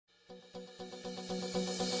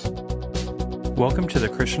Welcome to the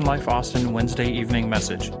Christian Life Austin Wednesday evening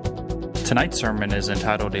message. Tonight's sermon is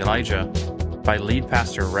entitled Elijah by lead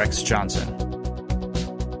pastor Rex Johnson.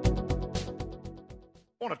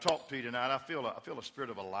 I want to talk to you tonight. I feel a spirit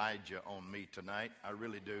of Elijah on me tonight. I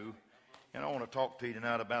really do. And I want to talk to you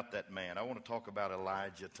tonight about that man. I want to talk about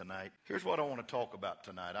Elijah tonight. Here's what I want to talk about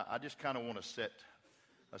tonight. I just kind of want to set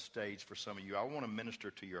a stage for some of you. I want to minister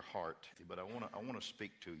to your heart, but I want to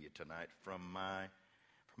speak to you tonight from my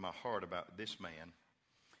heart about this man.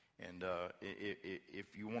 And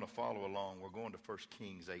if you want to follow along, we're going to 1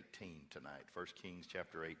 Kings 18 tonight. 1 Kings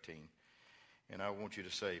chapter 18. And I want you to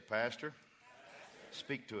say, Pastor,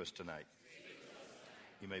 speak to us tonight.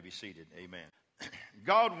 You may be seated. Amen.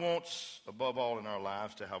 God wants, above all in our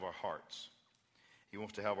lives, to have our hearts. He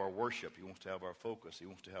wants to have our worship. He wants to have our focus. He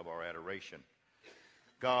wants to have our adoration.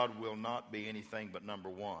 God will not be anything but number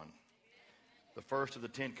one. The first of the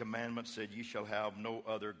 10 commandments said, "You shall have no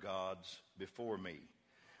other gods before me."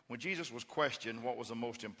 When Jesus was questioned what was the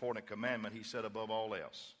most important commandment, he said, above all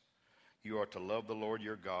else, you are to love the Lord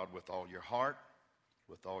your God with all your heart,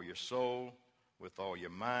 with all your soul, with all your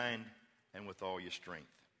mind, and with all your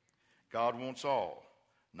strength. God wants all,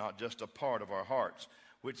 not just a part of our hearts,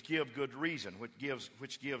 which gives good reason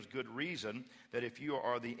that if you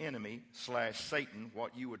are the enemy / Satan,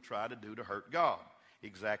 what you would try to do to hurt God.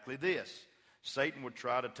 Exactly this. Satan would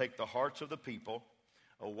try to take the hearts of the people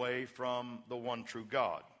away from the one true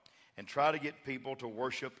God and try to get people to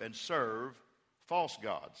worship and serve false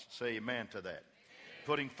gods. Say amen to that. Amen.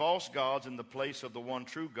 Putting false gods in the place of the one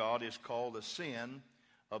true God is called the sin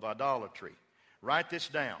of idolatry. Write this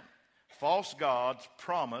down. False gods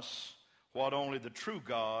promise what only the true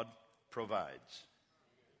God provides.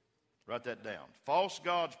 Write that down. False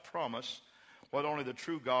gods promise what only the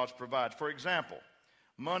true God provides. For example,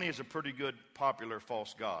 money is a pretty good popular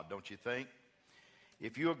false god, don't you think?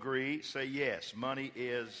 If you agree, say yes. Money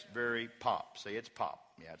is very pop. Say it's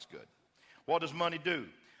pop. Yeah, it's good. What does money do?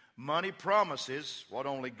 Money promises what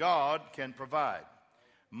only God can provide.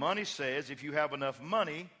 Money says if you have enough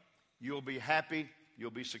money, you'll be happy,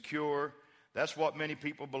 you'll be secure. That's what many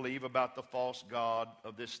people believe about the false god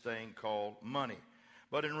of this thing called money.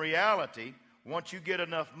 But in reality, once you get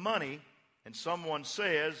enough money and someone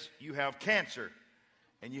says you have cancer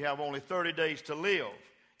and you have only 30 days to live,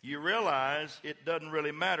 you realize it doesn't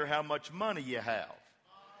really matter how much money you have.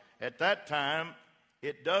 At that time,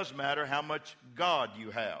 it does matter how much God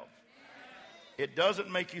you have. It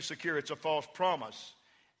doesn't make you secure. It's a false promise.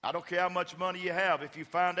 I don't care how much money you have. If you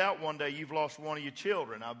find out one day you've lost one of your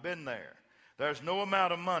children, I've been there. There's no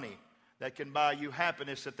amount of money that can buy you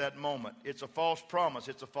happiness at that moment. It's a false promise.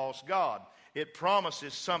 It's a false God. It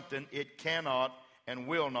promises something it cannot and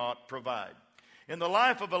will not provide. In the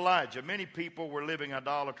life of Elijah, many people were living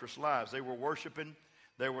idolatrous lives. They were worshiping,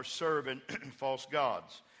 they were serving false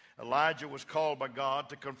gods. Elijah was called by God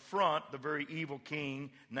to confront the very evil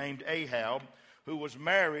king named Ahab, who was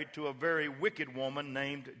married to a very wicked woman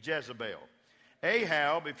named Jezebel.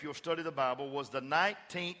 Ahab, if you'll study the Bible, was the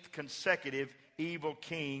 19th consecutive evil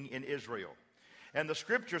king in Israel. And the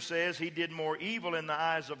scripture says he did more evil in the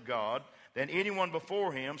eyes of God than anyone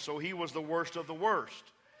before him, so he was the worst of the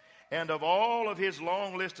worst. And of all of his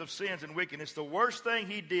long list of sins and wickedness, the worst thing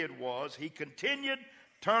he did was he continued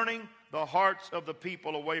turning the hearts of the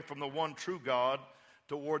people away from the one true God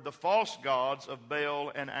toward the false gods of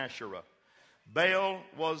Baal and Asherah. Baal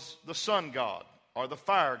was the sun god or the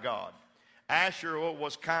fire god. Asherah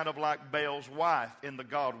was kind of like Baal's wife in the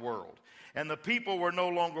God world. And the people were no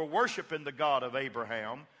longer worshiping the God of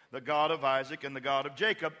Abraham, the God of Isaac, and the God of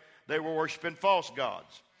Jacob. They were worshiping false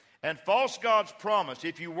gods. And false gods promise,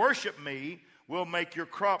 if you worship me, we'll make your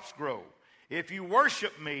crops grow. If you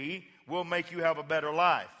worship me, we'll make you have a better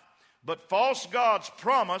life. But false gods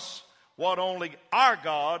promise what only our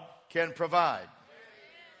God can provide.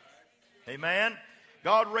 Amen?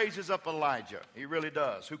 God raises up Elijah, he really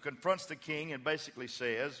does, who confronts the king and basically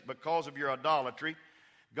says, because of your idolatry,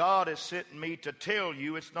 God has sent me to tell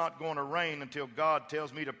you it's not going to rain until God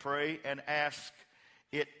tells me to pray and ask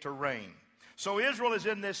it to rain. So Israel is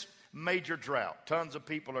in this major drought. Tons of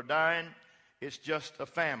people are dying. It's just a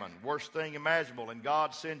famine, worst thing imaginable. And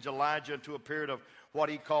God sends Elijah into a period of what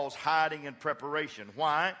he calls hiding and preparation.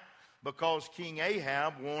 Why? Because King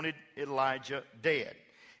Ahab wanted Elijah dead.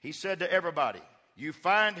 He said to everybody, you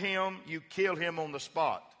find him, you kill him on the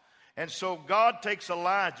spot. And so God takes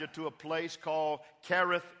Elijah to a place called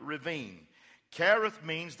Kerith Ravine. Kerith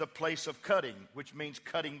means the place of cutting, which means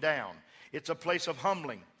cutting down. It's a place of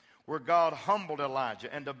humbling, where God humbled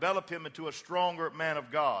Elijah and developed him into a stronger man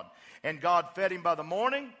of God. And God fed him by the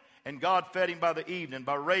morning, and God fed him by the evening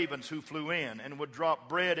by ravens who flew in and would drop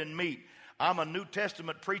bread and meat I'm a New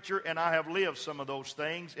Testament preacher, and I have lived some of those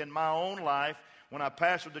things in my own life when I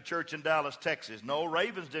pastored the church in Dallas, Texas. No,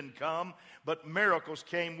 ravens didn't come, but miracles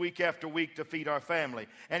came week after week to feed our family.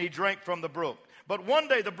 And he drank from the brook. But one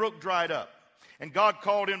day the brook dried up, and God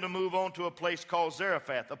called him to move on to a place called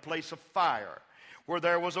Zarephath, a place of fire, where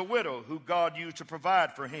there was a widow who God used to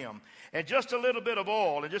provide for him. And just a little bit of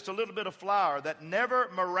oil and just a little bit of flour that never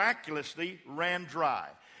miraculously ran dry.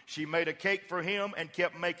 She made a cake for him and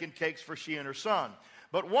kept making cakes for she and her son.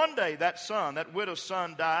 But one day that widow's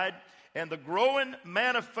son died, and the growing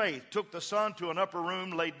man of faith took the son to an upper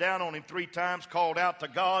room, laid down on him 3 times, called out to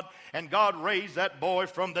God, and God raised that boy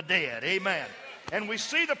from the dead. Amen. And we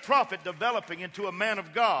see the prophet developing into a man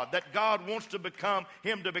of God that God wants to become.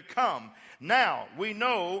 Now, we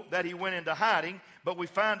know that he went into hiding, but we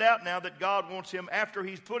find out now that God wants him, after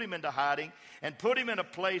he's put him into hiding and put him in a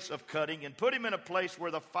place of cutting and put him in a place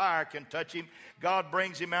where the fire can touch him, God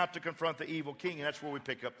brings him out to confront the evil king, and that's where we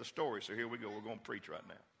pick up the story. So here we go. We're going to preach right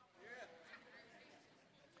now.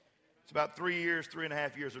 It's about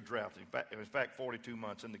 3.5 years of drought. In fact, 42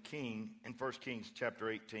 months. And the king, in 1 Kings chapter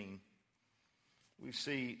 18, we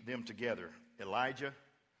see them together, Elijah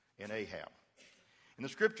and Ahab. And the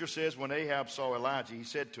scripture says when Ahab saw Elijah, he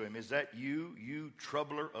said to him, "Is that you, you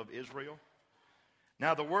troubler of Israel?"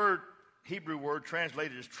 Now the Hebrew word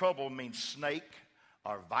translated as trouble means snake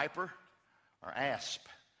or viper or asp.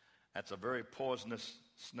 That's a very poisonous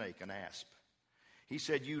snake, an asp. He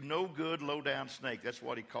said, "You no good, low-down snake." That's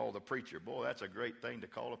what he called the preacher. Boy, that's a great thing to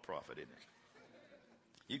call a prophet, isn't it?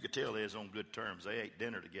 You could tell they was on good terms. They ate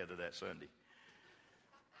dinner together that Sunday.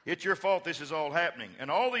 "It's your fault this is all happening. And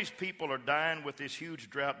all these people are dying with this huge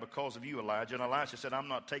drought because of you, Elijah." And Elijah said, "I'm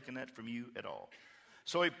not taking that from you at all."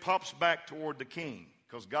 So he pops back toward the king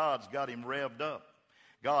because God's got him revved up.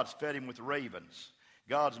 God's fed him with ravens.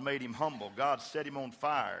 God's made him humble. God's set him on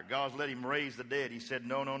fire. God's let him raise the dead. He said,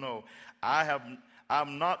 no.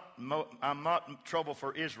 I'm not trouble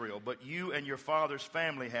for Israel, but you and your father's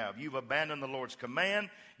family have. You've abandoned the Lord's command.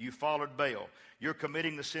 You followed Baal. You're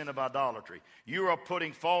committing the sin of idolatry. You are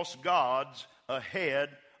putting false gods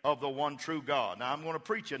ahead of the one true God. Now, I'm going to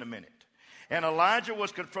preach in a minute. And Elijah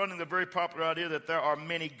was confronting the very popular idea that there are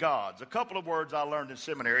many gods. A couple of words I learned in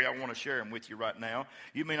seminary. I want to share them with you right now.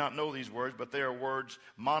 You may not know these words, but they are words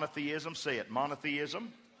monotheism. Say it,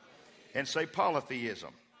 monotheism. And say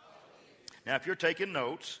polytheism. Now, if you're taking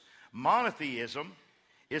notes, monotheism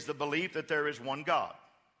is the belief that there is one God.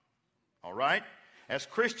 All right? As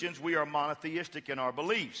Christians, we are monotheistic in our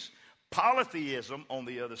beliefs. Polytheism, on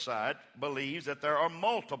the other side, believes that there are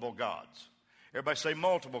multiple gods. Everybody say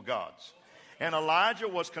multiple gods. And Elijah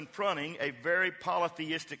was confronting a very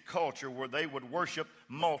polytheistic culture where they would worship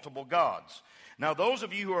multiple gods. Now, those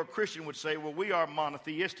of you who are Christian would say, well, we are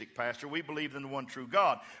monotheistic, Pastor. We believe in the one true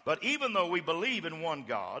God. But even though we believe in one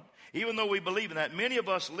God, even though we believe in that, many of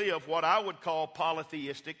us live what I would call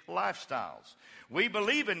polytheistic lifestyles. We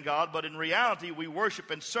believe in God, but in reality, we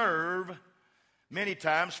worship and serve many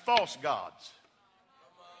times false gods.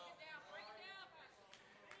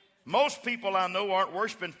 Most people I know aren't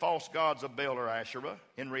worshiping false gods of Baal or Asherah.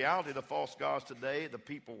 In reality, the false gods today the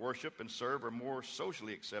people worship and serve are more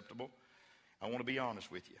socially acceptable. I want to be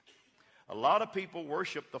honest with you. A lot of people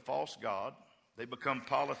worship the false god. They become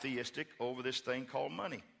polytheistic over this thing called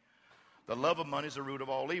money. The love of money is the root of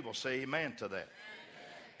all evil. Say amen to that. Amen.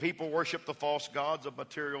 People worship the false gods of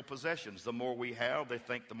material possessions. The more we have, they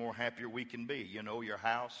think the more happier we can be. You know, your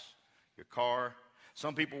house, your car.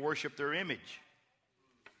 Some people worship their image.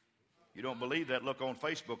 You don't believe that? Look on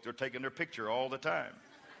Facebook. They're taking their picture all the time.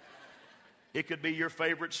 It could be your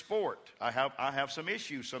favorite sport. I have some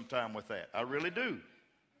issues sometime with that. I really do.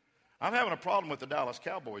 I'm having a problem with the Dallas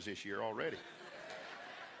Cowboys this year already.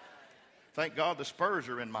 Thank God the Spurs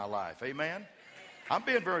are in my life. Amen? I'm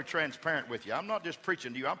being very transparent with you. I'm not just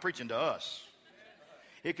preaching to you. I'm preaching to us.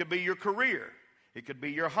 It could be your career. It could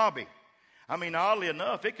be your hobby. I mean, oddly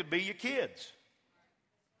enough, it could be your kids.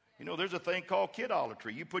 You know, there's a thing called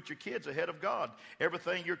kidolatry. You put your kids ahead of God.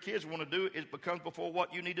 Everything your kids want to do becomes before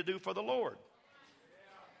what you need to do for the Lord.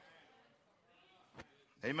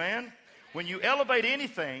 Amen? When you elevate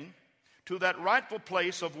anything to that rightful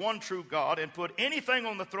place of one true God and put anything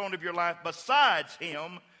on the throne of your life besides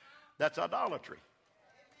Him, that's idolatry.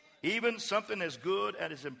 Even something as good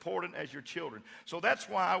and as important as your children. So that's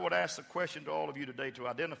why I would ask the question to all of you today to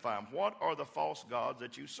identify them. What are the false gods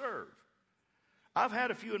that you serve? I've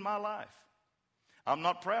had a few in my life. I'm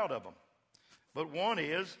not proud of them. But one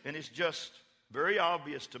is, and it's just very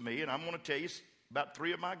obvious to me, and I'm going to tell you about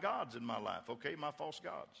 3 of my gods in my life, okay, my false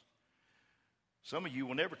gods. Some of you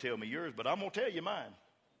will never tell me yours, but I'm going to tell you mine.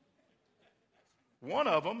 One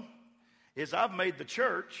of them is I've made the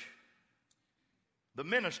church, the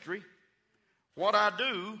ministry, what I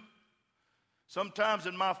do. Sometimes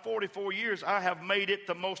in my 44 years, I have made it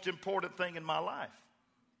the most important thing in my life.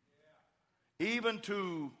 Even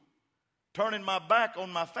to turning my back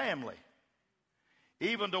on my family.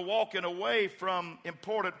 Even to walking away from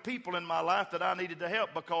important people in my life that I needed to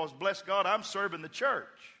help, because, bless God, I'm serving the church.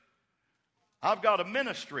 I've got a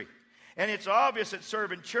ministry. And it's obvious that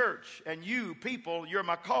serving church and you people, you're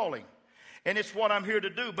my calling. And it's what I'm here to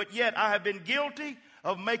do. But yet I have been guilty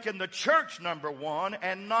of making the church number one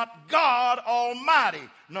and not God Almighty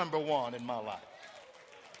number one in my life.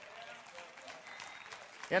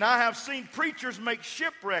 And I have seen preachers make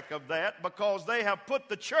shipwreck of that because they have put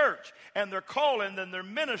the church and their calling and their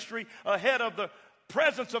ministry ahead of the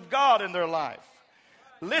presence of God in their life.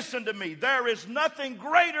 Listen to me. There is nothing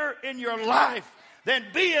greater in your life than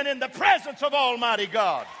being in the presence of Almighty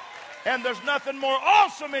God. And there's nothing more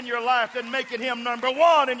awesome in your life than making Him number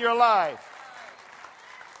one in your life.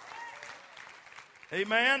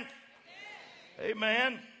 Amen?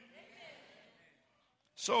 Amen.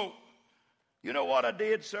 So, you know what I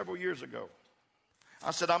did several years ago?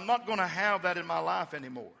 I said, I'm not going to have that in my life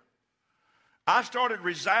anymore. I started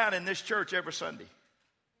resigning this church every Sunday.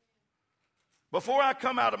 Before I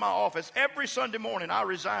come out of my office, every Sunday morning, I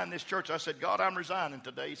resign this church. I said, God, I'm resigning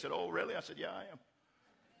today. He said, oh, really? I said, yeah, I am.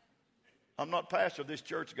 I'm not pastor of this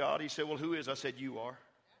church, God. He said, well, who is? I said, you are.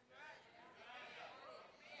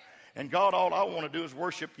 And God, all I want to do is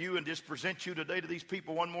worship you and just present you today to these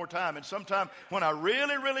people one more time. And sometime when I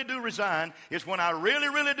really, really do resign is when I really,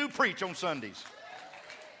 really do preach on Sundays.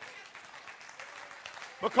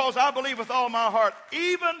 Because I believe with all my heart,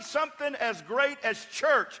 even something as great as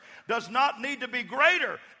church does not need to be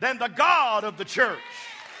greater than the God of the church.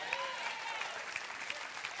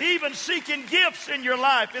 Even seeking gifts in your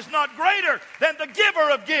life is not greater than the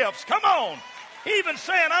giver of gifts. Come on. Even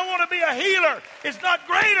saying, I want to be a healer is not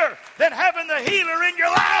greater than having the healer in your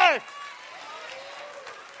life.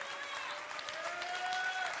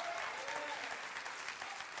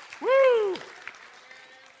 Woo!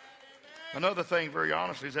 Another thing, very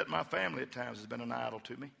honestly, is that my family at times has been an idol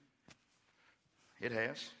to me. It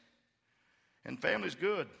has. And family's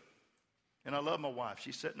good. And I love my wife.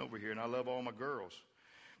 She's sitting over here, and I love all my girls.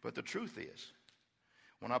 But the truth is,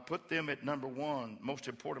 when I put them at number one, most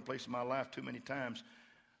important place in my life too many times,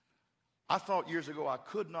 I thought years ago I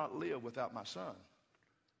could not live without my son.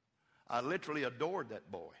 I literally adored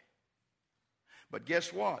that boy. But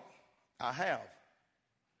guess what? I have.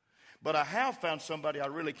 But I have found somebody I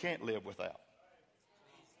really can't live without.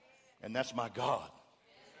 And that's my God.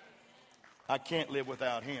 I can't live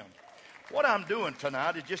without Him. What I'm doing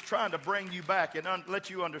tonight is just trying to bring you back and let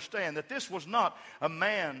you understand that this was not a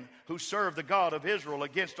man who served the God of Israel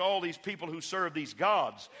against all these people who serve these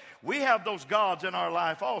gods. We have those gods in our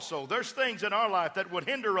life also. There's things in our life that would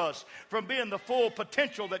hinder us from being the full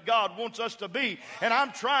potential that God wants us to be. And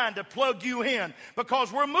I'm trying to plug you in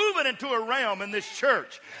because we're moving into a realm in this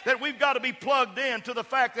church that we've got to be plugged in to the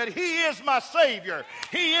fact that He is my Savior.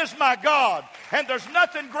 He is my God. And there's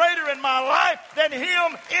nothing greater in my life than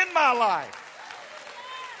Him in my life.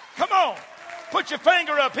 Come on. Put your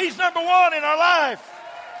finger up. He's number one in our life.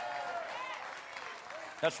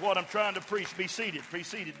 That's what I'm trying to preach. Be seated, be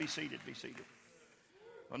seated, be seated, be seated.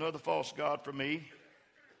 Another false god for me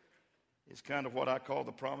is kind of what I call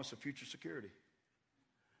the promise of future security.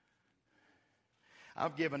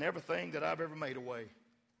 I've given everything that I've ever made away.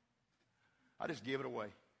 I just give it away.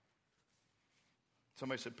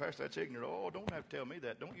 Somebody said, Pastor, that's ignorant. Oh, don't have to tell me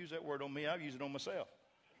that. Don't use that word on me. I've used it on myself.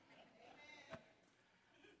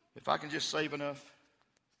 If I can just save enough,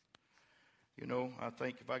 you know, I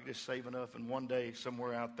think if I can just save enough and one day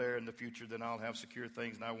somewhere out there in the future, then I'll have secure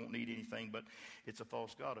things and I won't need anything. But it's a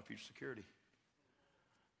false god of future security.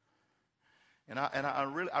 And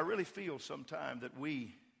I really feel sometimes that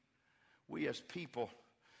we as people,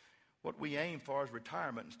 what we aim for is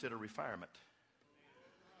retirement instead of refinement.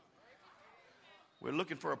 We're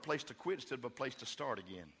looking for a place to quit instead of a place to start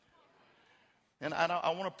again. And I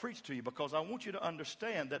want to preach to you because I want you to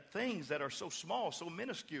understand that things that are so small, so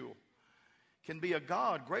minuscule, can be a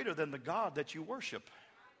God greater than the God that you worship.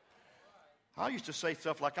 I used to say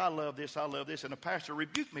stuff like, I love this, and a pastor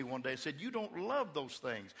rebuked me one day and said, you don't love those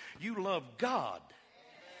things. You love God.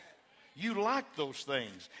 You like those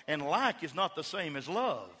things. And like is not the same as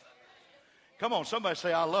love. Come on, somebody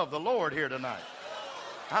say, I love the Lord here tonight.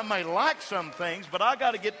 I may like some things, but I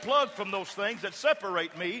got to get plugged from those things that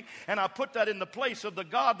separate me, and I put that in the place of the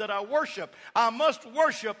God that I worship. I must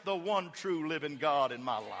worship the one true living God in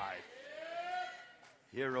my life.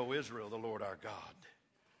 Hear, O Israel, the Lord our God,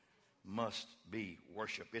 must be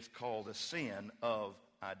worship. It's called the sin of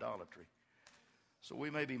idolatry. So we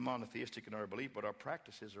may be monotheistic in our belief, but our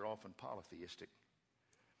practices are often polytheistic.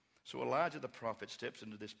 So Elijah the prophet steps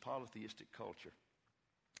into this polytheistic culture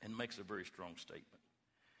and makes a very strong statement.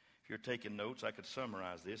 If you're taking notes, I could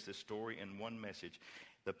summarize this story in one message.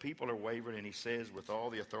 The people are wavering, and he says with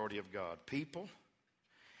all the authority of God, people,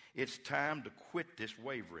 it's time to quit this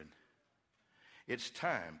wavering. It's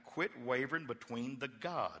time. Quit wavering between the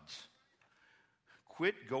gods.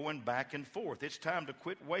 Quit going back and forth. It's time to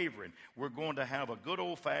quit wavering. We're going to have a good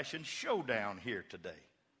old-fashioned showdown here today.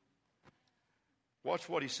 Watch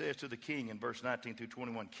what he says to the king in verse 19 through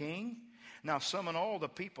 21. King, now summon all the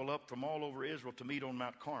people up from all over Israel to meet on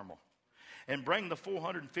Mount Carmel, and bring the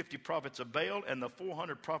 450 prophets of Baal and the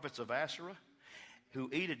 400 prophets of Asherah who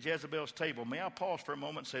eat at Jezebel's table. May I pause for a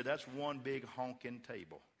moment and say that's one big honking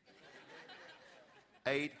table.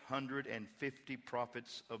 850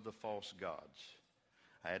 prophets of the false gods.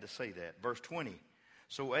 I had to say that. Verse 20.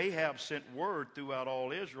 So Ahab sent word throughout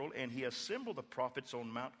all Israel, and he assembled the prophets on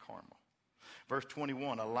Mount Carmel. Verse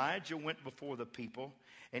 21. Elijah went before the people,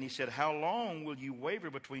 and he said, how long will you waver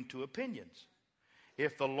between two opinions?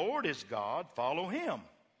 If the Lord is God, follow him.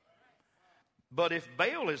 But if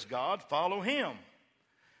Baal is God, follow him.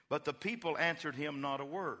 But the people answered him not a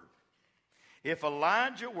word. If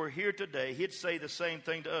Elijah were here today, he'd say the same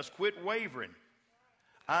thing to us. Quit wavering.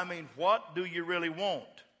 I mean, what do you really want?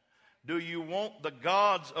 Do you want the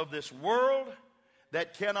gods of this world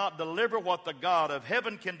that cannot deliver what the God of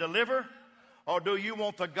heaven can deliver? Or do you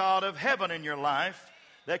want the God of heaven in your life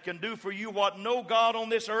that can do for you what no God on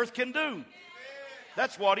this earth can do?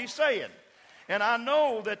 That's what he's saying. And I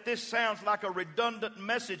know that this sounds like a redundant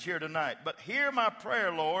message here tonight, but hear my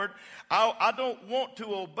prayer, Lord. I don't want to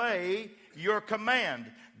obey your command.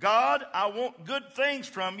 God, I want good things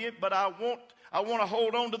from you, but I want to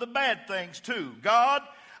hold on to the bad things too. God,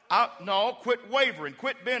 no, quit wavering.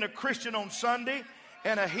 Quit being a Christian on Sunday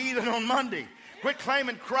and a heathen on Monday. Quit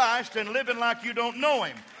claiming Christ and living like you don't know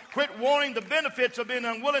him. Quit wanting the benefits of being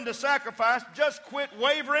unwilling to sacrifice. Just quit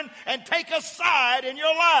wavering and take a side in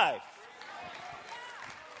your life.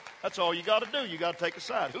 That's all you got to do. You got to take a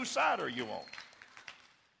side. Whose side are you on?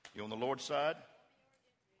 You on the Lord's side?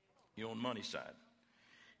 You on money's side?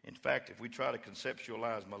 In fact, if we try to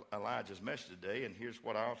conceptualize Elijah's message today, and here's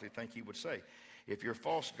what I honestly think he would say. If your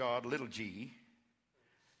false god, little g,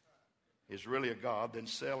 is really a god, then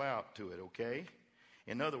sell out to it, okay?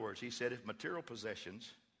 In other words, he said if material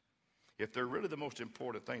possessions, if they're really the most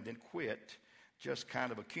important thing, then quit just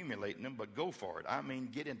kind of accumulating them, but go for it. I mean,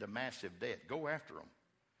 get into massive debt. Go after them.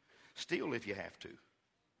 Steal if you have to.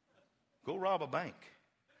 Go rob a bank.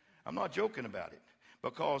 I'm not joking about it.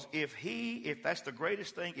 Because if that's the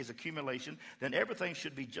greatest thing is accumulation, then everything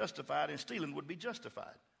should be justified, and stealing would be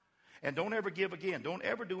justified. And don't ever give again. Don't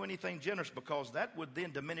ever do anything generous, because that would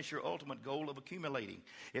then diminish your ultimate goal of accumulating.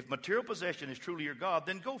 If material possession is truly your God,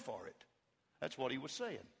 then go for it. That's what he was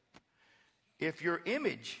saying. If your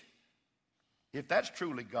image, if that's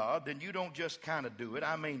truly God, then you don't just kind of do it.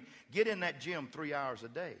 I mean, get in that gym 3 hours a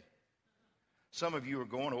day. Some of you are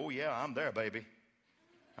going, oh yeah, I'm there, baby.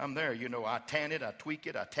 I'm there. You know, I tan it, I tweak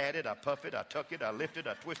it, I tat it, I puff it, I tuck it, I lift it,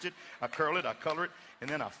 I twist it, I curl it, I color it, and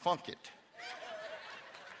then I funk it.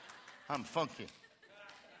 I'm funky.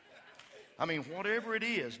 I mean, whatever it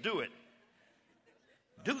is, do it.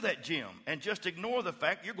 Do that gym and just ignore the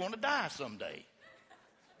fact you're going to die someday.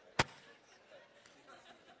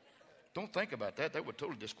 Don't think about that. That would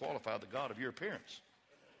totally disqualify the God of your appearance.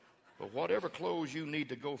 But whatever clothes you need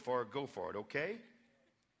to go for it, okay?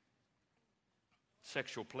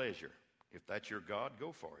 Sexual pleasure. If that's your God,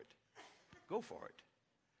 go for it. Go for it.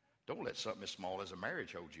 Don't let something as small as a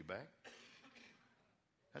marriage hold you back.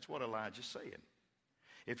 That's what Elijah's saying.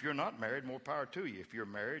 If you're not married, more power to you. If you're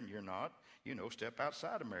married and you're not, step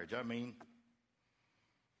outside of marriage. I mean,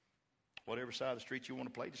 whatever side of the street you want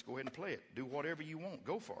to play, just go ahead and play it. Do whatever you want.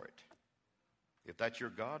 Go for it. If that's your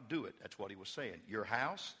God, do it. That's what he was saying. Your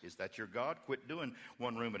house, is that your God? Quit doing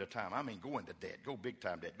one room at a time. I mean, go into debt. Go big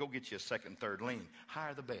time debt. Go get you a second, third lien.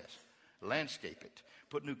 Hire the best. Landscape it.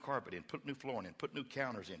 Put new carpet in. Put new flooring in. Put new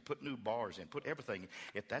counters in. Put new bars in. Put everything in.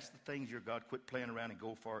 If that's the things your God, quit playing around and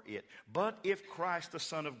go for it. But if Christ, the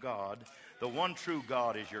Son of God, the one true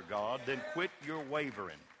God is your God, then quit your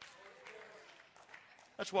wavering.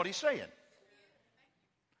 That's what he's saying.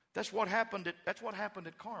 That's what happened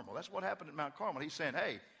at Carmel. That's what happened at Mount Carmel. He's saying,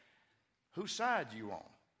 hey, whose side are you on?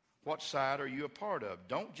 What side are you a part of?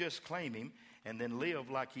 Don't just claim him and then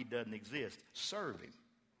live like he doesn't exist. Serve him.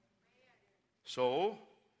 So,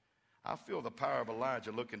 I feel the power of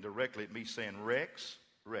Elijah looking directly at me saying, Rex,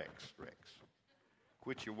 Rex, Rex.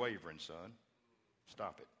 Quit your wavering, son.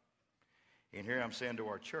 Stop it. And here I'm saying to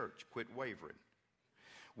our church, quit wavering.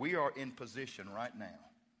 We are in position right now.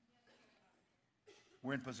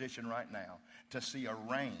 We're in position right now to see a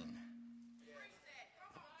rain.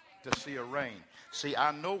 To see a rain. See,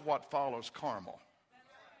 I know what follows Carmel.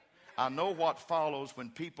 I know what follows when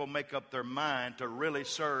people make up their mind to really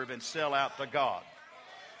serve and sell out to God.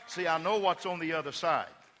 See, I know what's on the other side.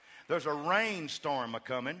 There's a rainstorm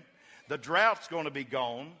a-coming. The drought's going to be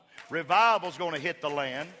gone. Revival's going to hit the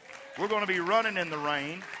land. We're going to be running in the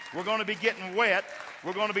rain. We're going to be getting wet.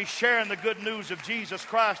 We're going to be sharing the good news of Jesus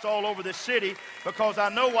Christ all over this city because I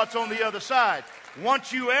know what's on the other side.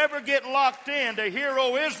 Once you ever get locked in to hear,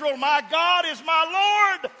 O Israel, my God is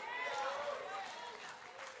my Lord,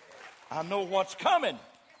 I know what's coming.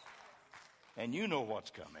 And you know what's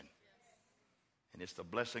coming. And it's the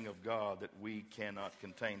blessing of God that we cannot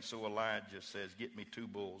contain. So Elijah says, get me 2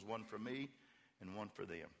 bulls, one for me and one for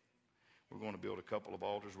them. We're going to build a couple of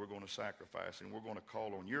altars. We're going to sacrifice. And we're going to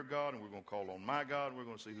call on your God, and we're going to call on my God. And we're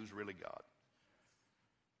going to see who's really God.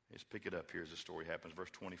 Let's pick it up here as the story happens. Verse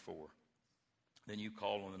 24. Then you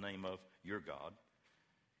call on the name of your God,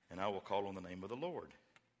 and I will call on the name of the Lord.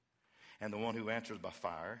 And the one who answers by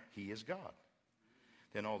fire, he is God.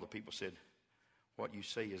 Then all the people said, what you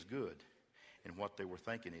say is good. And what they were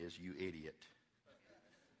thinking is, you idiot.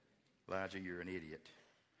 Elijah, you're an idiot.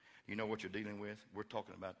 You know what you're dealing with? We're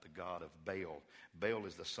talking about the God of Baal. Baal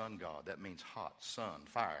is the sun god. That means hot, sun,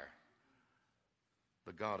 fire.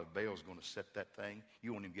 The God of Baal is going to set that thing.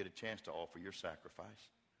 You won't even get a chance to offer your sacrifice.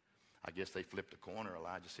 I guess they flipped a corner.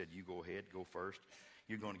 Elijah said, you go ahead, go first.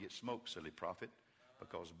 You're going to get smoked, silly prophet,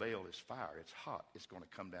 because Baal is fire. It's hot. It's going to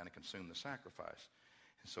come down and consume the sacrifice.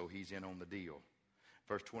 And so he's in on the deal.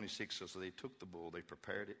 Verse 26 says, so they took the bull, they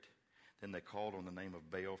prepared it. Then they called on the name of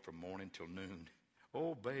Baal from morning till noon.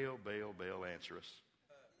 Oh, Baal, Baal, Baal, answer us.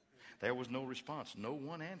 There was no response. No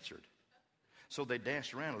one answered. So they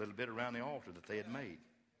danced around a little bit around the altar that they had made.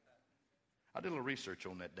 I did a little research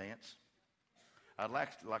on that dance. I'd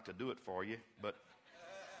like to do it for you, but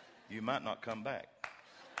you might not come back.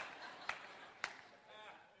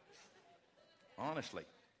 Honestly,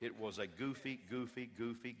 it was a goofy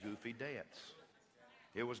dance.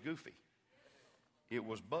 It was goofy. It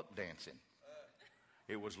was buck dancing.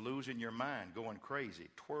 It was losing your mind, going crazy,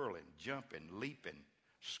 twirling, jumping, leaping,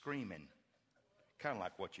 screaming. Kind of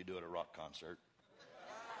like what you do at a rock concert.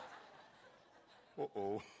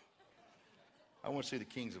 Uh-oh. I went to see the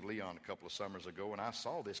Kings of Leon a couple of summers ago, and I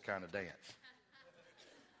saw this kind of dance.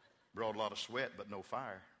 Brought a lot of sweat, but no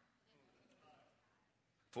fire.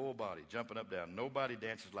 Full body, jumping up, down. Nobody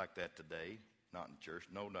dances like that today. Not in church.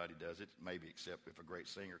 Nobody does it, maybe except if a great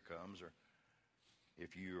singer comes, or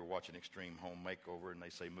if you are watching Extreme Home Makeover and they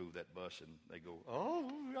say, move that bus, and they go, oh,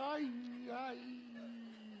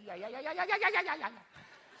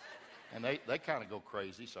 and they kind of go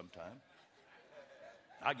crazy sometimes.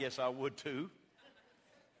 I guess I would too.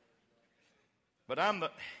 But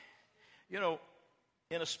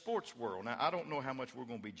in a sports world, now I don't know how much we're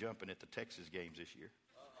going to be jumping at the Texas games this year.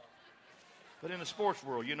 But in the sports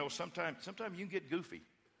world, sometimes you can get goofy.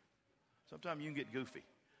 Sometimes you can get goofy.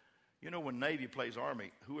 When Navy plays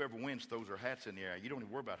Army, whoever wins throws their hats in the air. You don't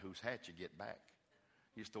even worry about whose hat you get back.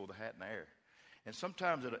 You just throw the hat in the air. And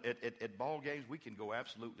sometimes at ball games, we can go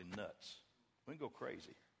absolutely nuts. We can go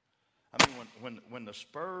crazy. I mean, when the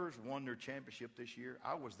Spurs won their championship this year,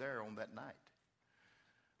 I was there on that night.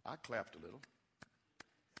 I clapped a little.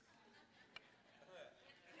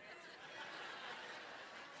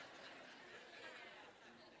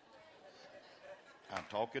 I'm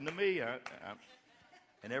talking to me.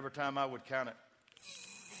 And every time I would kind of,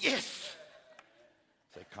 yes,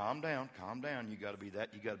 say, calm down. You got to be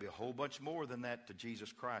that. You got to be a whole bunch more than that to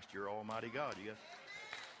Jesus Christ, your Almighty God.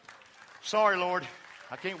 Sorry, Lord.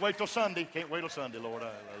 I can't wait till Sunday. Can't wait till Sunday, Lord.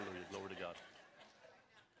 Hallelujah. Glory to God.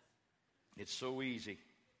 It's so easy.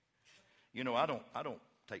 I don't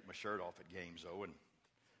take my shirt off at games, though, and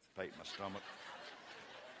paint my stomach.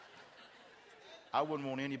 I wouldn't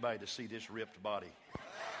want anybody to see this ripped body.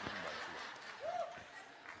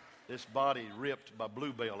 This body ripped by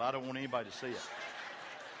Bluebell. I don't want anybody to see it.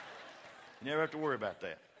 You never have to worry about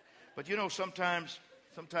that. But sometimes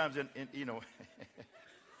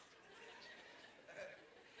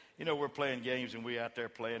we're playing games and we out there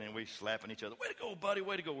playing and we slapping each other. Way to go, buddy.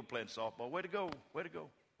 Way to go. We're playing softball. Way to go. Way to go.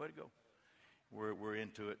 Way to go. We're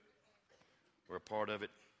into it. We're a part of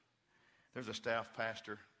it. There's a staff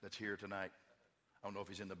pastor that's here tonight. I don't know if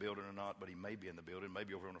he's in the building or not, but he may be in the building,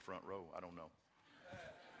 maybe over on the front row. I don't know.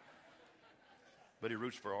 But he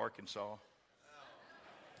roots for Arkansas.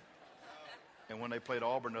 And when they played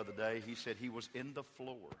Auburn the other day, he said he was in the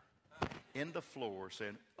floor,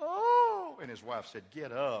 saying, "Oh," and his wife said,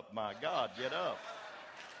 "Get up, my God, get up."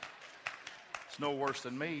 It's no worse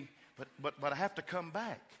than me, but I have to come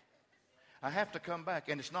back. I have to come back,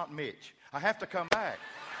 and it's not Mitch. I have to come back.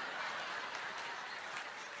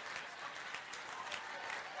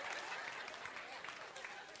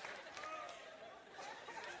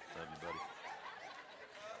 Love you, buddy.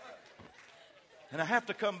 And I have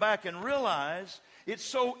to come back and realize it's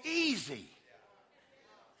so easy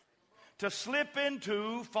to slip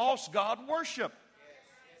into false God worship.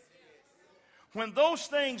 When those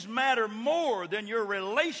things matter more than your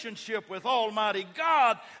relationship with Almighty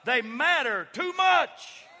God, they matter too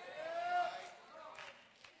much.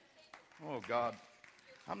 Oh, God,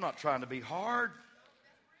 I'm not trying to be hard,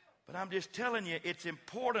 but I'm just telling you, it's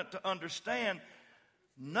important to understand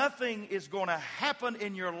nothing is going to happen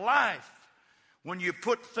in your life when you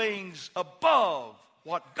put things above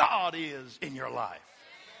what God is in your life.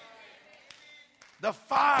 The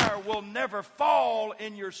fire will never fall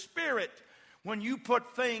in your spirit when you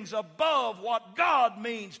put things above what God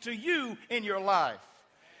means to you in your life.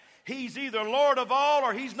 He's either Lord of all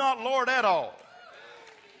or He's not Lord at all.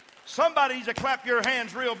 Somebody needs to clap your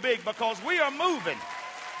hands real big, because we are moving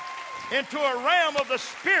into a realm of the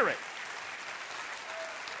Spirit.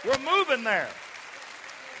 We're moving there.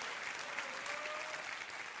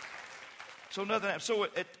 So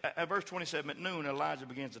at verse 27, at noon, Elijah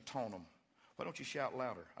begins to taunt him. "Why don't you shout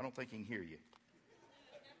louder? I don't think he can hear you.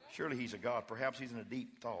 Surely he's a God. Perhaps he's in a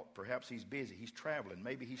deep thought. Perhaps he's busy. He's traveling.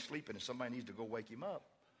 Maybe he's sleeping and somebody needs to go wake him up."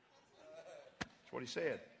 That's what he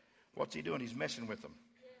said. What's he doing? He's messing with them.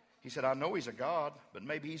 He said, "I know he's a God, but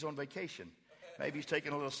maybe he's on vacation. Maybe he's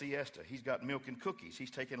taking a little siesta. He's got milk and cookies.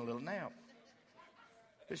 He's taking a little nap."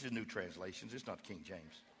 This is New Translations. It's not King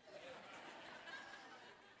James.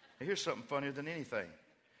 Now, here's something funnier than anything.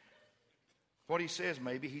 What he says,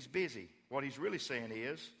 maybe he's busy. What he's really saying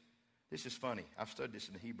is, this is funny. I've studied this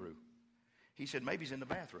in the Hebrew. He said maybe he's in the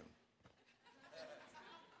bathroom.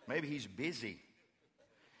 Maybe he's busy.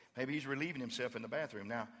 Maybe he's relieving himself in the bathroom.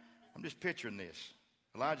 Now, I'm just picturing this.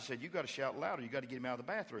 Elijah said, "You got to shout louder. You got to get him out of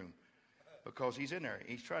the bathroom," because he's in there.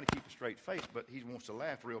 He's trying to keep a straight face, but he wants to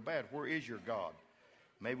laugh real bad. Where is your God?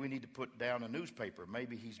 Maybe we need to put down a newspaper.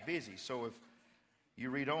 Maybe he's busy. So if you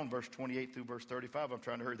read on verse 28 through verse 35, I'm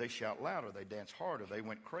trying to hurry. They shout louder. They dance harder. They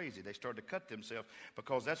went crazy. They started to cut themselves,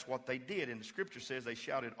 because that's what they did. And the scripture says they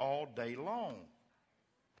shouted all day long.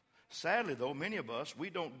 Sadly, though, many of us, we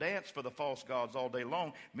don't dance for the false gods all day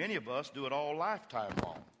long. Many of us do it all lifetime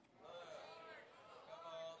long.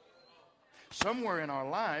 Somewhere in our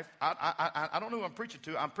life, I don't know who I'm preaching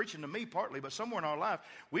to. I'm preaching to me partly, but somewhere in our life,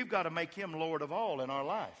 we've got to make Him Lord of all in our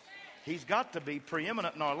life. He's got to be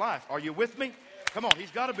preeminent in our life. Are you with me? Come on,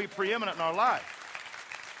 He's got to be preeminent in our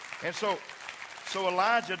life. And so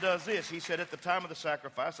Elijah does this. He said at the time of the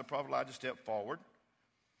sacrifice, the prophet Elijah stepped forward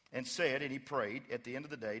and said, and he prayed. At the end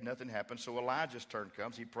of the day, nothing happened. So Elijah's turn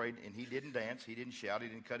comes. He prayed, and he didn't dance. He didn't shout. He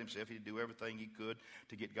didn't cut himself. He didn't do everything he could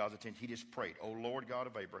to get God's attention. He just prayed, "O Lord God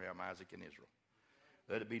of Abraham, Isaac, and Israel,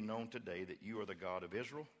 let it be known today that you are the God of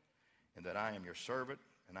Israel, and that I am your servant,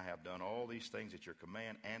 and I have done all these things at your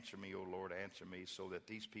command. Answer me, O Lord, answer me, so that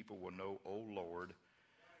these people will know, O Lord,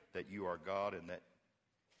 that you are God, and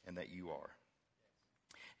that you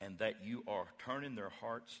are turning their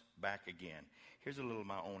hearts back again." Here's a little of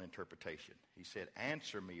my own interpretation. He said,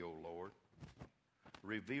 "Answer me, O Lord.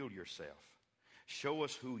 Reveal yourself. Show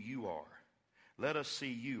us who you are. Let us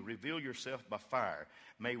see you. Reveal yourself by fire.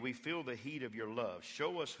 May we feel the heat of your love.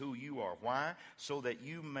 Show us who you are." Why? So that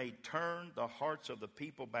you may turn the hearts of the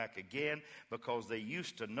people back again, because they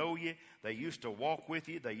used to know you. They used to walk with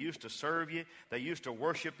you. They used to serve you. They used to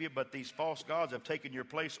worship you. But these false gods have taken your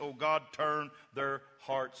place. Oh God, turn their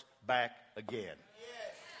hearts back again.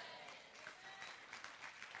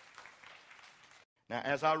 Now,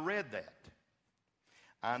 as I read that,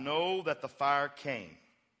 I know that the fire came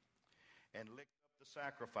and licked up the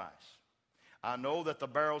sacrifice. I know that the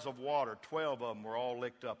barrels of water, 12 of them, were all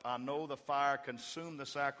licked up. I know the fire consumed the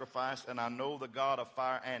sacrifice, and I know the God of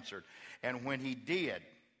fire answered. And when he did,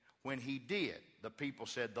 the people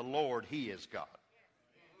said, "The Lord, He is God.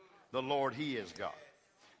 The Lord, He is God.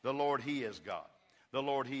 The Lord, He is God. The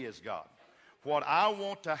Lord, He is God." What I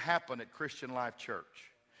want to happen at Christian Life Church,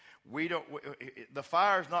 the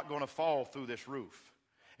fire's not going to fall through this roof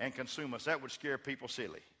and consume us. That would scare people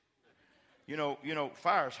silly. You know,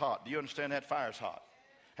 fire's hot. Do you understand that? Fire's hot.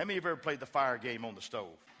 How many of you have ever played the fire game on the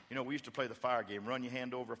stove? You know, we used to play the fire game. Run your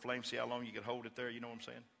hand over a flame, see how long you could hold it there. You know what I'm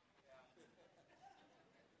saying?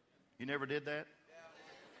 You never did that?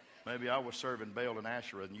 Maybe I was serving Baal and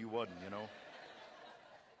Asherah and you wasn't, you know.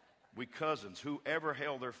 We cousins. Whoever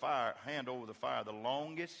held their hand over the fire the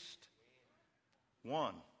longest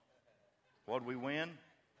won. What'd we win?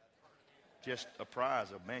 Just a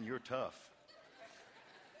prize of, man, you're tough.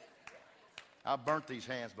 I've burnt these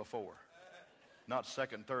hands before. Not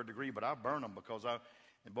second, third degree, but I burn them because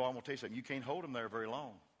and boy, I'm going to tell you something. You can't hold them there very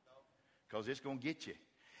long because it's going to get you.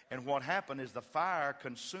 And what happened is the fire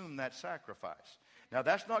consumed that sacrifice. Now,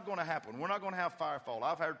 that's not going to happen. We're not going to have fire fall.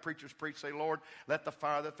 I've heard preachers preach, say, Lord, let the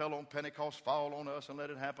fire that fell on Pentecost fall on us and let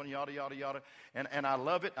it happen, yada, yada, yada. And I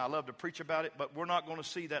love it. I love to preach about it, but we're not going to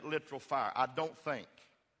see that literal fire. I don't think.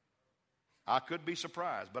 I could be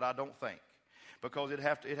surprised, but I don't think. Because it'd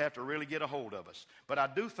have to really get a hold of us. But I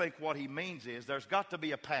do think what he means is there's got to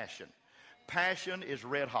be a passion. Passion is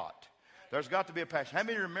red hot. There's got to be a passion. How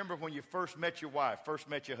many remember when you first met your wife, first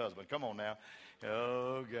met your husband? Come on now.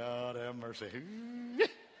 Oh, God have mercy.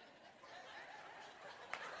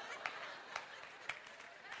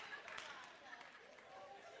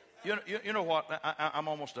 You know what? I'm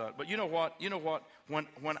almost done. But you know what?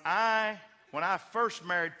 When I first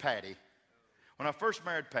married Patty,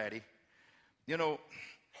 you know,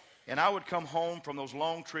 and I would come home from those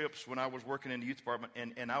long trips when I was working in the youth department,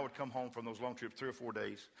 and I would come home from those long trips 3 or 4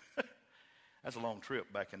 days. That's a long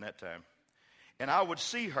trip back in that time. And I would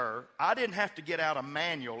see her. I didn't have to get out a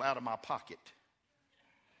manual out of my pocket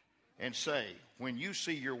and say, when you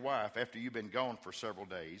see your wife after you've been gone for several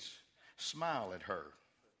days, smile at her.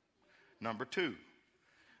 Number 2,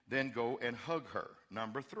 then go and hug her.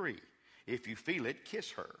 Number 3, if you feel it,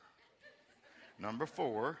 kiss her. Number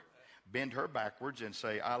 4, bend her backwards and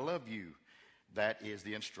say, I love you. That is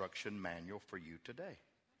the instruction manual for you today.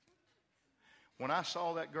 When I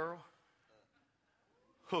saw that girl,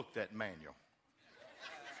 hook that manual.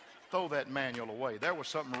 Throw that manual away. There was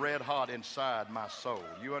something red hot inside my soul.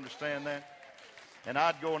 You understand that? And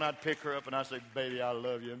I'd go and I'd pick her up and I'd say, baby, I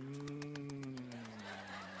love you.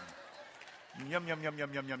 Yum, yum, yum,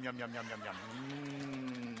 yum, yum, yum, yum, yum, yum, yum, yum.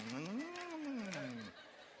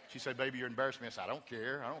 She said, baby, you're embarrassing me. I said, I don't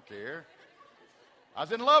care. I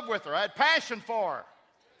was in love with her. I had passion for her.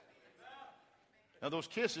 Now, those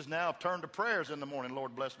kisses now have turned to prayers in the morning.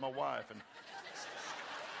 Lord, bless my wife. And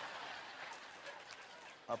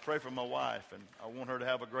I pray for my wife, and I want her to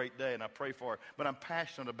have a great day, and I pray for her. But I'm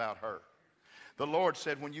passionate about her. The Lord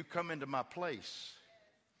said, when you come into my place,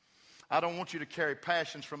 I don't want you to carry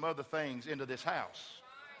passions from other things into this house.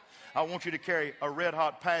 I want you to carry a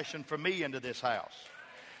red-hot passion for me into this house.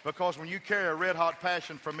 Because when you carry a red-hot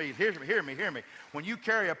passion for me, hear me. When you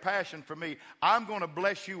carry a passion for me, I'm going to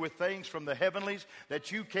bless you with things from the heavenlies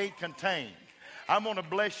that you can't contain. I'm going to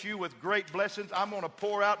bless you with great blessings. I'm going to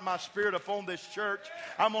pour out my spirit upon this church.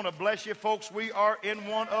 I'm going to bless you, folks. We are in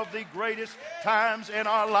one of the greatest times in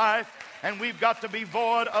our life, and we've got to be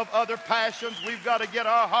void of other passions. We've got to get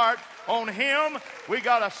our heart on Him. We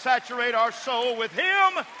got to saturate our soul with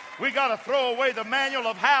Him. We got to throw away the manual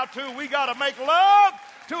of how to. We got to make love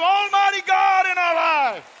to Almighty God in our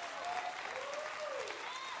life.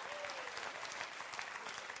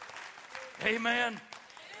 Amen.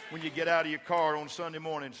 When you get out of your car on Sunday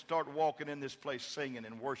morning, start walking in this place singing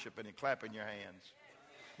and worshiping and clapping your hands.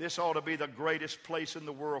 This ought to be the greatest place in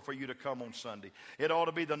the world for you to come on Sunday. It ought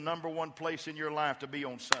to be the number one place in your life to be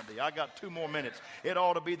on Sunday. I got 2 more minutes. It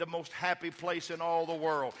ought to be the most happy place in all the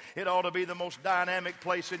world. It ought to be the most dynamic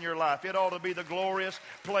place in your life. It ought to be the glorious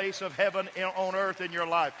place of heaven on earth in your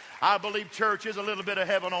life. I believe church is a little bit of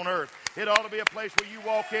heaven on earth. It ought to be a place where you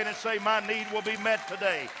walk in and say, my need will be met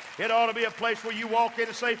today. It ought to be a place where you walk in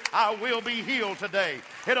and say, I will be healed today.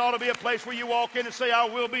 It ought to be a place where you walk in and say, I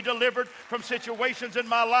will be delivered from situations in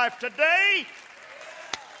my life today.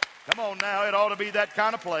 Come on now, it ought to be that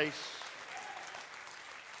kind of place.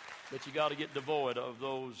 But you got to get devoid of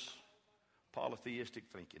those polytheistic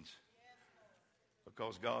thinkings,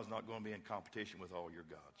 because God's not going to be in competition with all your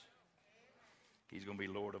gods. He's going to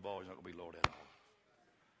be Lord of all. He's not going to be Lord at all.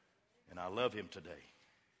 And I love Him today.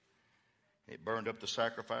 It burned up the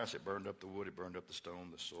sacrifice. It burned up the wood. It burned up the stone,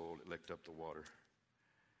 the soil. It licked up the water.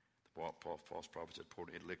 The false prophet said,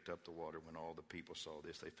 it licked up the water. When all the people saw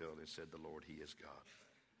this, they fell and said, the Lord, He is God.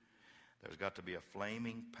 There's got to be a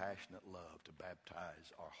flaming, passionate love to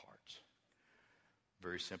baptize our hearts.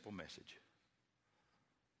 Very simple message.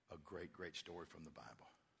 A great, great story from the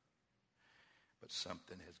Bible. But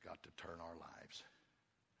something has got to turn our lives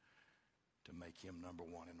to make Him number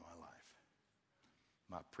one in my life.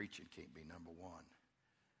 My preaching can't be number one.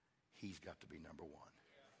 He's got to be number one.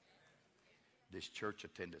 This church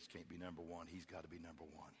attendance can't be number one. He's got to be number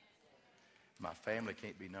one. My family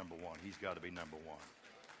can't be number one. He's got to be number one.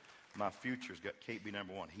 My future's can't be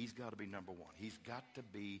number one. He's got to be number one. He's got to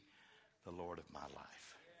be the Lord of my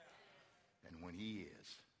life. And when he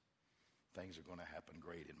is, things are going to happen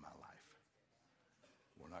great in my life.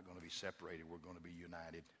 We're not going to be separated. We're going to be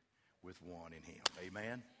united with one in him.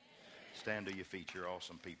 Amen? Stand to your feet. You're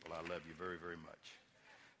awesome people. I love you very, very much.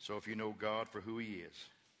 So if you know God for who he is,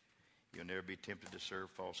 you'll never be tempted to serve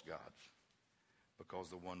false gods, because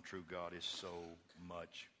the one true God is so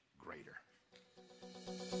much greater.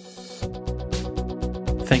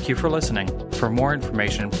 Thank you for listening. For more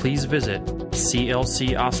information, please visit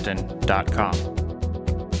clcaustin.com.